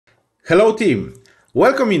Hello team!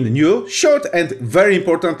 Welcome in the new, short and very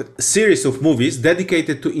important series of movies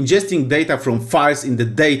dedicated to ingesting data from files in the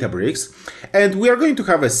Databricks. And we are going to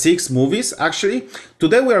have 6 movies actually.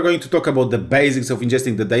 Today we are going to talk about the basics of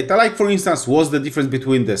ingesting the data, like for instance what's the difference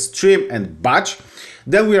between the stream and batch.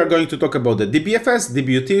 Then we are going to talk about the dbfs,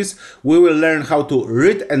 dbutils. We will learn how to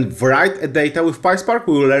read and write a data with PySpark.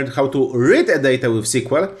 We will learn how to read a data with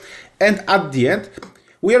SQL. And at the end,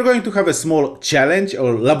 we are going to have a small challenge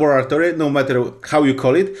or laboratory, no matter how you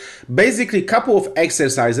call it. Basically, a couple of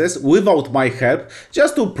exercises without my help,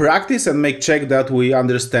 just to practice and make check that we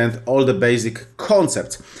understand all the basic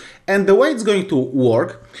concepts. And the way it's going to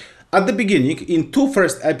work, at the beginning, in 2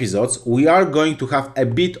 first episodes, we are going to have a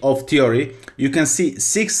bit of theory. You can see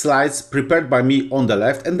 6 slides prepared by me on the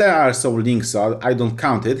left, and there are some links, so I don't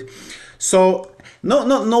count it. So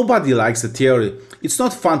nobody likes the theory. It's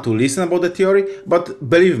not fun to listen about the theory, but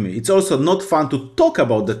believe me, it's also not fun to talk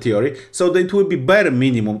about the theory, so that it will be bare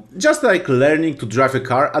minimum. Just like learning to drive a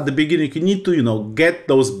car, at the beginning you need to, get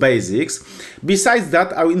those basics. Besides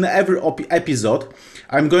that, in every episode,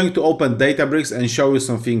 I'm going to open Databricks and show you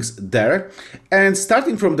some things there. And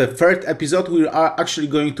starting from the 3rd episode, we are actually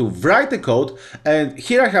going to write the code. And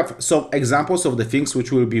here I have some examples of the things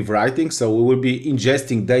which we'll be writing. So we will be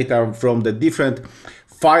ingesting data from the different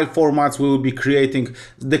file formats. We will be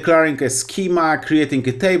declaring a schema, creating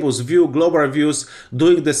a tables, view, global views,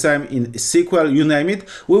 doing the same in SQL, you name it.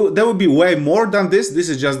 There will be way more than this. This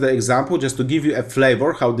is just the example, just to give you a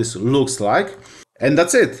flavor how this looks like. And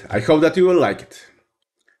that's it. I hope that you will like it.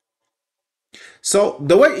 So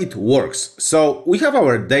the way it works, so we have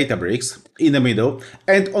our Databricks in the middle,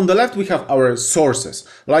 and on the left we have our sources,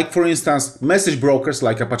 like for instance message brokers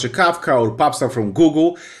like Apache Kafka or PubSub from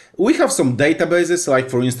Google. We have some databases like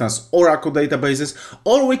for instance Oracle databases,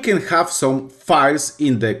 or we can have some files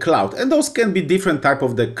in the cloud, and those can be different type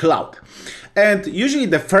of the cloud. And usually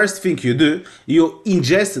the first thing you do, you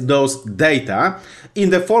ingest those data in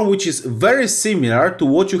the form which is very similar to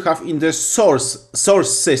what you have in the source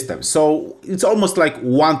system. So it's almost like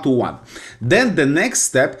one-to-one. Then the next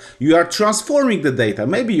step, you are transforming the data.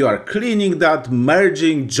 Maybe you are cleaning that,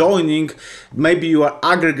 merging, joining, maybe you are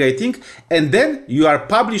aggregating, and then you are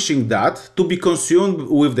publishing that to be consumed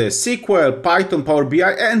with the SQL, Python, Power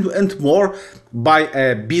BI, and more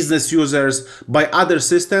by business users, by other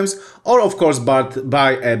systems, or of course by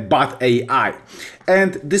bot AI.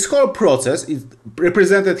 And this whole process is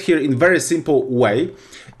represented here in very simple way.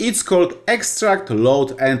 It's called extract,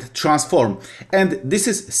 load, and transform. And this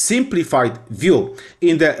is simplified view.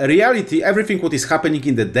 In the reality, everything what is happening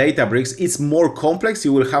in the Databricks is more complex.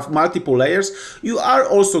 You will have multiple layers. You are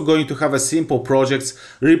also going to have a simple projects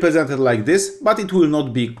represented like this, but it will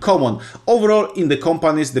not be common. Overall, in the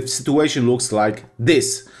companies, the situation looks like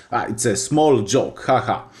this. It's a small joke,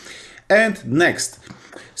 haha. And next,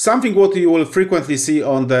 something what you will frequently see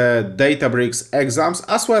on the Databricks exams,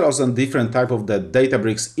 as well as on different type of the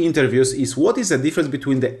Databricks interviews, is what is the difference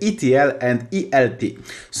between the ETL and ELT.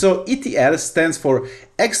 So ETL stands for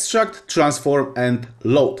extract, transform, and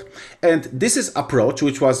load. And this is approach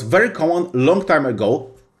which was very common long time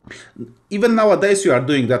ago. Even nowadays you are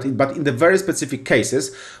doing that, but in the very specific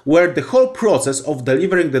cases where the whole process of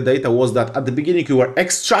delivering the data was that at the beginning you were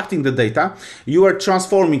extracting the data, you were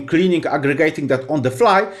transforming, cleaning, aggregating that on the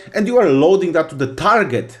fly, and you are loading that to the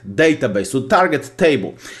target database, to target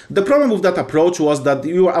table. The problem with that approach was that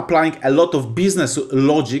you were applying a lot of business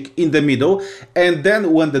logic in the middle, and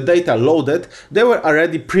then when the data loaded, they were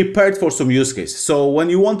already prepared for some use case. So when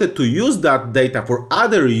you wanted to use that data for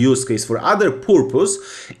other use case, for other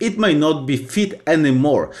purpose, it may not be fit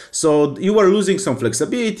anymore. So you were losing some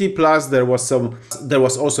flexibility, plus there was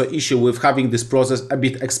also issue with having this process a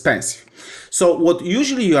bit expensive. So what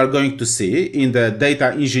usually you are going to see in the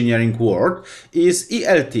data engineering world is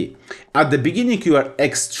ELT. At the beginning you are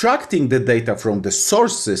extracting the data from the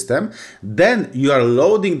source system, then you are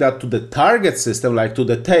loading that to the target system, like to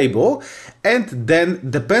the table, and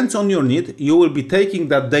then depends on your need, you will be taking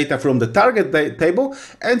that data from the target table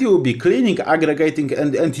and you will be cleaning, aggregating,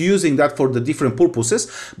 and using that for the different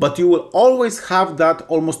purposes, but you will always have that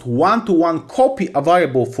almost one-to-one copy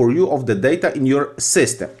available for you of the data in your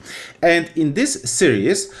system. And in this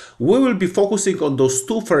series, we will be focusing on those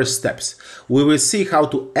 2 first steps. We will see how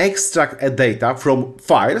to extract a data from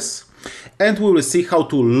files, and we will see how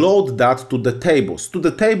to load that to the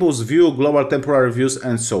tables view, global temporary views,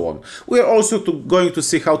 and so on. We are also going to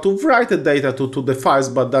see how to write the data to the files,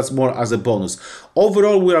 but that's more as a bonus.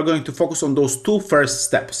 Overall, we are going to focus on those 2 first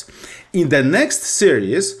steps. In the next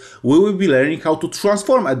series, we will be learning how to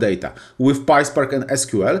transform a data with PySpark and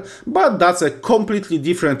SQL, but that's a completely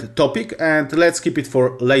different topic, and let's keep it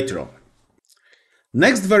for later on.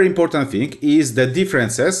 Next very important thing is the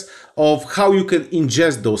differences of how you can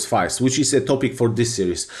ingest those files, which is a topic for this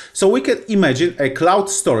series. So we can imagine a cloud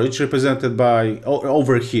storage represented by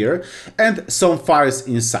over here and some files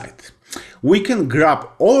inside. We can grab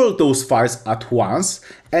all those files at once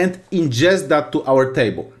and ingest that to our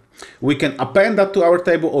table. We can append that to our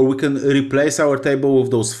table, or we can replace our table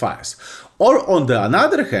with those files. Or on the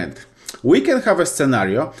other hand, we can have a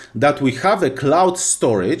scenario that we have a cloud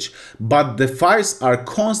storage, but the files are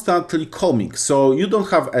constantly coming. So you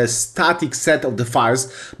don't have a static set of the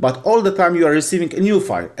files, but all the time you are receiving a new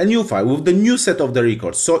file with the new set of the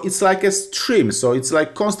records. So it's like a stream, so it's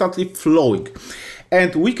like constantly flowing.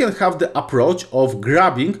 And we can have the approach of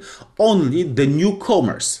grabbing only the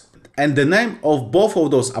newcomers. And the name of both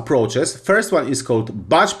of those approaches, first one is called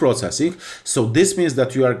batch processing. So this means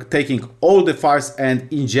that you are taking all the files and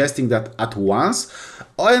ingesting that at once.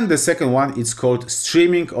 And the second one is called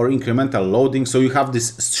streaming or incremental loading. So you have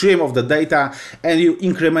this stream of the data and you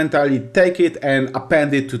incrementally take it and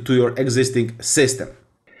append it to your existing system.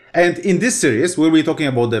 And in this series, we'll be talking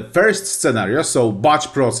about the first scenario, so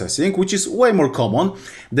batch processing, which is way more common.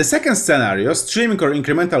 The second scenario, streaming or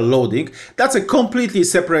incremental loading, that's a completely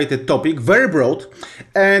separated topic, very broad,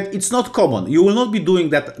 and it's not common. You will not be doing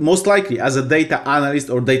that most likely as a data analyst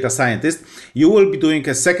or data scientist. You will be doing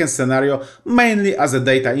a second scenario mainly as a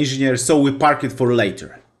data engineer, so we park it for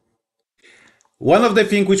later. One of the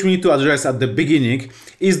things which we need to address at the beginning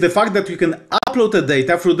is the fact that you can upload the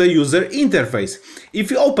data through the user interface. If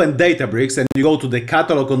you open Databricks and you go to the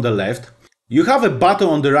catalog on the left, you have a button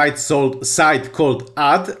on the right side called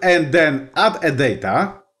Add and then Add a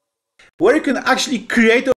Data, where you can actually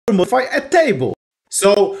create or modify a table.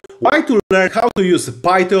 So why to learn how to use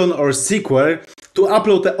Python or SQL to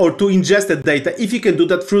upload or to ingest the data if you can do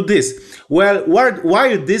that through this? Well,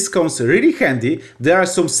 while this comes really handy, there are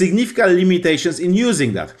some significant limitations in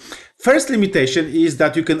using that. First limitation is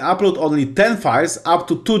that you can upload only 10 files up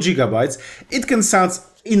to 2 gigabytes. It can sound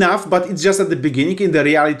enough, but it's just at the beginning. In the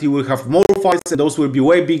reality, we'll have more files and those will be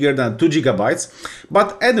way bigger than 2 gigabytes.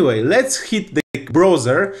 But anyway, let's hit the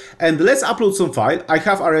browser and let's upload some file. I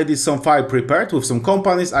have already some file prepared with some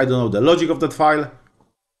companies. I don't know the logic of that file.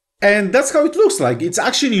 And that's how it looks like. It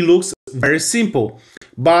actually looks very simple,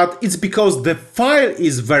 but it's because the file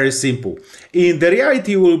is very simple. In the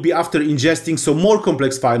reality, we'll be after ingesting some more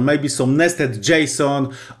complex file, maybe some nested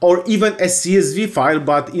JSON or even a CSV file,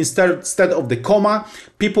 but instead of the comma,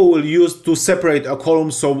 people will use to separate a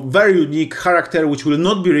column, so very unique character which will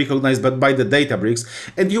not be recognized by the Databricks,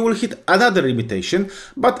 and you will hit another limitation.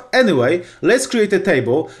 But anyway, let's create a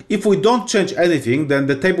table. If we don't change anything, then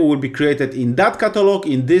the table will be created in that catalog,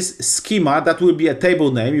 in this schema. That will be a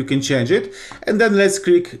table name, you can change it, and then let's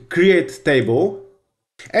click Create Table.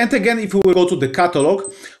 And again, if we will go to the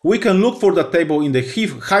catalog, we can look for the table in the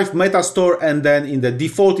Hive meta store and then in the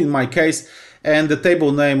default in my case, and the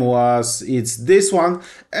table name it's this one,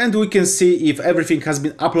 and we can see if everything has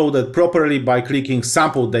been uploaded properly by clicking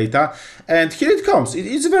sample data, and here it comes.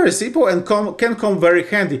 It's very simple and can come very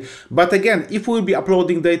handy. But again, if we'll be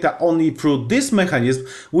uploading data only through this mechanism,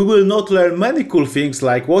 we will not learn many cool things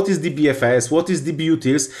like what is dbfs, what is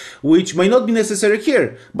dbutils, which may not be necessary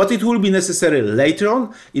here, but it will be necessary later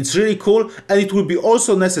on. It's really cool, and it will be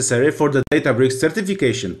also necessary for the Databricks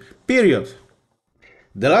certification, period.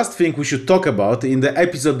 The last thing we should talk about in the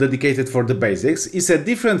episode dedicated for the basics is a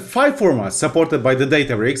different file formats supported by the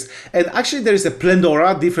Databricks, and actually there is a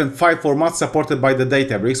plethora different file formats supported by the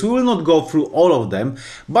Databricks. We will not go through all of them,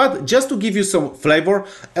 but just to give you some flavor,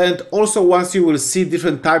 and also once you will see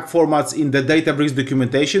different type formats in the Databricks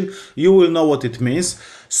documentation, you will know what it means.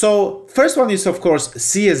 So first one is of course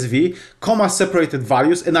CSV, comma separated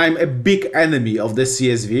values, and I'm a big enemy of the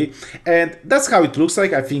CSV, and that's how it looks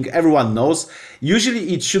like. I think everyone knows.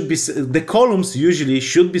 Usually it should be, the columns usually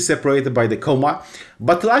should be separated by the comma,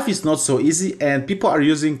 but life is not so easy and people are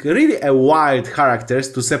using really a wild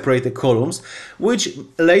characters to separate the columns, which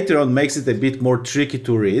later on makes it a bit more tricky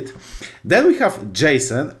to read. Then we have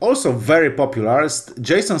JSON, also very popular.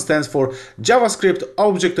 JSON stands for JavaScript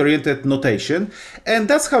Object-Oriented Notation, and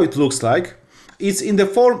that's how it looks like. It's in the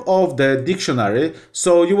form of the dictionary,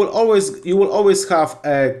 so you will always have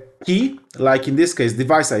a key, like in this case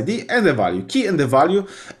device ID, and the value, key and the value,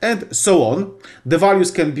 and so on. The values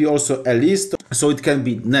can be also a list, so it can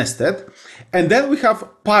be nested. And then we have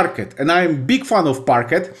Parquet, and I'm a big fan of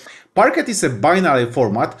Parquet. Parquet is a binary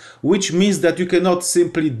format, which means that you cannot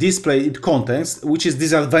simply display its contents, which is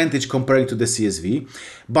disadvantage comparing to the CSV.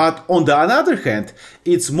 But on the other hand,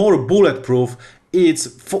 it's more bulletproof.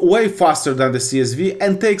 it's way faster than the CSV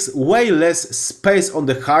and takes way less space on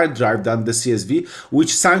the hard drive than the CSV,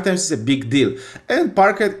 which sometimes is a big deal. And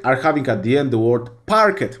Parquet are having at the end the word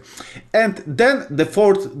Parquet. And then the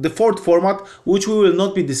fourth format, which we will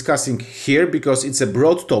not be discussing here because it's a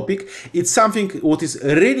broad topic, it's something what is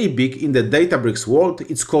really big in the Databricks world.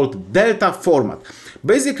 It's called Delta format.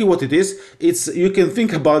 Basically what it is, you can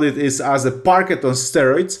think about it as a Parquet on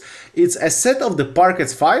steroids. It's a set of the Parquet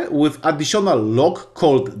file with additional log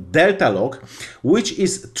called delta log, which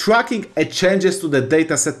is tracking changes to the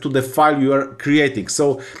dataset to the file you are creating.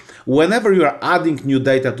 So whenever you are adding new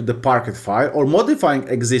data to the Parquet file or modifying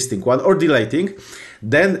existing one or deleting,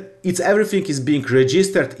 then everything is being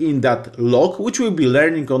registered in that log, which we'll be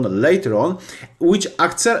learning on later on, which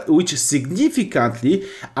significantly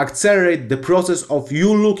accelerate the process of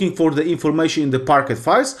you looking for the information in the Parquet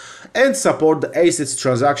files and support the assets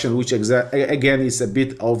transaction, which again is a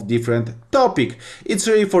bit of different topic. It's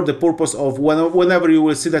really for the purpose of whenever you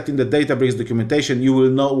will see that in the Databricks documentation, you will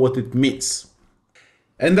know what it means.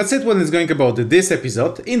 And that's it when it's going about this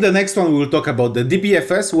episode. In the next one we will talk about the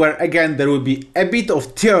dbfs, where again there will be a bit of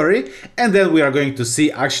theory, and then we are going to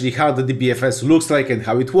see actually how the dbfs looks like and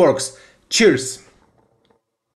how it works. Cheers!